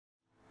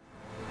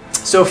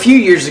So a few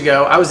years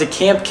ago, I was a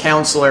camp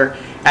counselor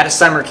at a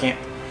summer camp.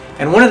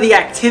 And one of the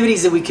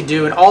activities that we could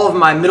do, and all of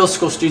my middle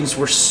school students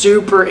were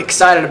super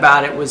excited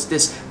about it, was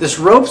this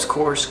ropes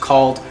course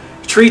called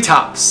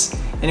Treetops.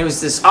 And it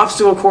was this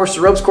obstacle course,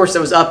 the ropes course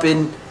that was up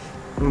in,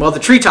 well, the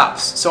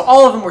treetops. So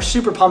all of them were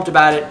super pumped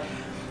about it,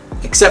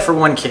 except for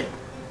one kid.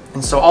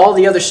 And so all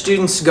the other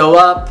students go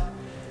up,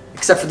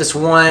 except for this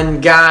one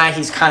guy.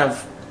 He's kind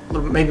of a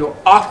little, maybe more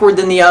awkward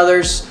than the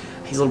others.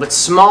 He's a little bit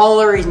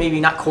smaller, he's maybe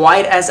not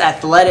quite as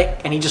athletic,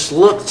 and he just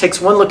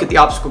takes one look at the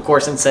obstacle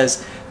course and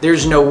says,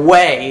 there's no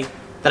way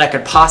that I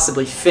could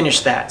possibly finish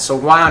that, so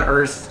why on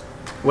earth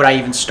would I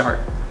even start?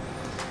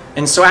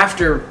 And so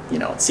after,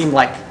 it seemed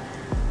like,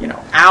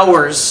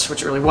 hours,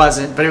 which it really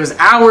wasn't, but it was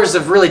hours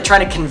of really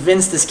trying to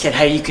convince this kid,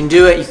 hey, you can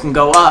do it, you can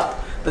go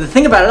up. But the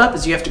thing about it up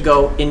is you have to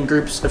go in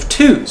groups of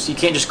twos. You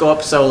can't just go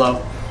up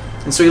solo.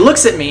 And so he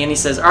looks at me and he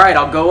says, all right,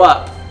 I'll go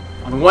up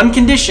on one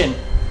condition.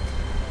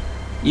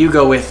 You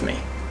go with me.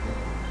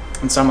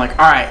 And so I'm like,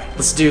 all right,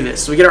 let's do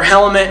this. So we get our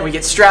helmet and we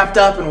get strapped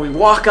up and we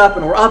walk up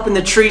and we're up in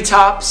the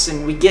treetops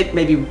and we get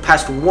maybe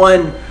past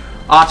one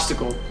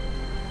obstacle.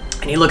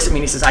 And he looks at me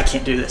and he says, I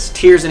can't do this.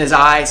 Tears in his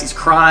eyes, he's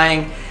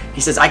crying.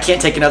 He says, I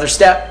can't take another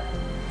step.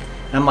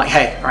 And I'm like,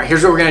 hey, all right,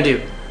 here's what we're gonna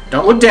do.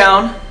 Don't look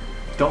down,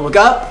 don't look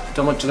up,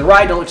 don't look to the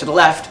right, don't look to the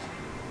left.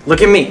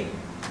 Look at me.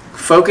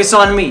 Focus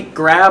on me.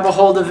 Grab a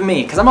hold of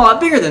me. Because I'm a lot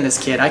bigger than this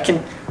kid.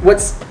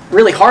 What's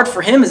really hard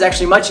for him is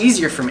actually much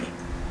easier for me.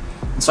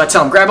 So I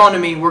tell him, grab onto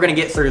me, we're going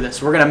to get through this.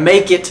 We're going to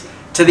make it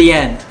to the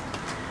end.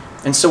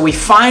 And so we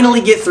finally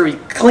get through. He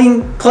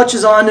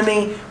clutches onto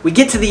me. We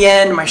get to the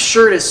end. My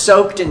shirt is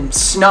soaked in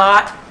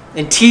snot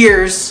and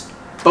tears,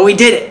 but we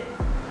did it.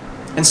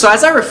 And so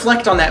as I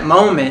reflect on that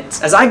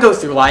moment, as I go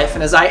through life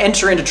and as I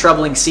enter into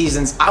troubling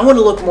seasons, I want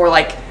to look more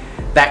like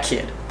that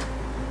kid,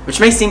 which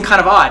may seem kind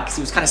of odd because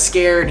he was kind of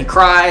scared and he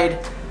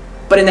cried.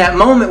 But in that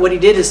moment, what he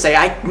did is say,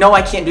 I know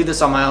I can't do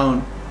this on my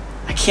own.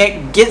 I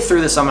can't get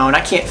through this on my own.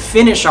 I can't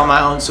finish on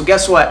my own. So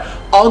guess what?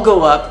 I'll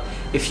go up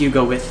if you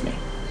go with me.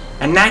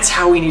 And that's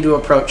how we need to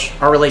approach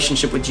our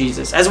relationship with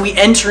Jesus. As we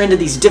enter into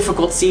these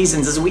difficult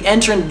seasons, as we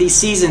enter into these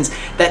seasons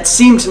that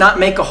seem to not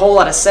make a whole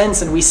lot of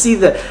sense, and we see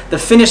the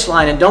finish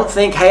line and don't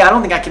think, hey, I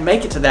don't think I can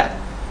make it to that.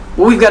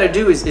 What we've got to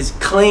do is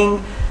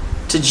cling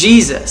to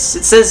Jesus.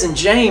 It says in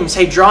James,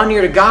 hey, draw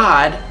near to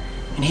God,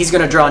 and He's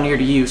going to draw near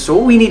to you. So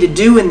what we need to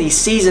do in these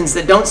seasons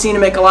that don't seem to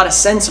make a lot of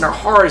sense in our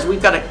heart is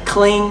we've got to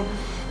cling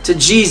to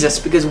Jesus,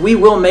 because we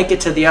will make it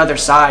to the other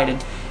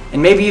side.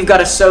 And maybe you've got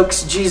to soak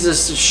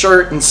Jesus'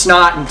 shirt in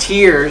snot and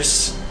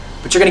tears,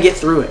 but you're going to get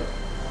through it.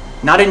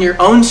 Not in your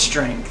own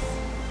strength,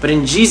 but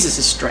in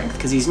Jesus' strength,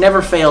 because He's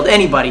never failed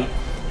anybody,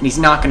 and He's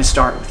not going to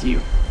start with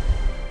you.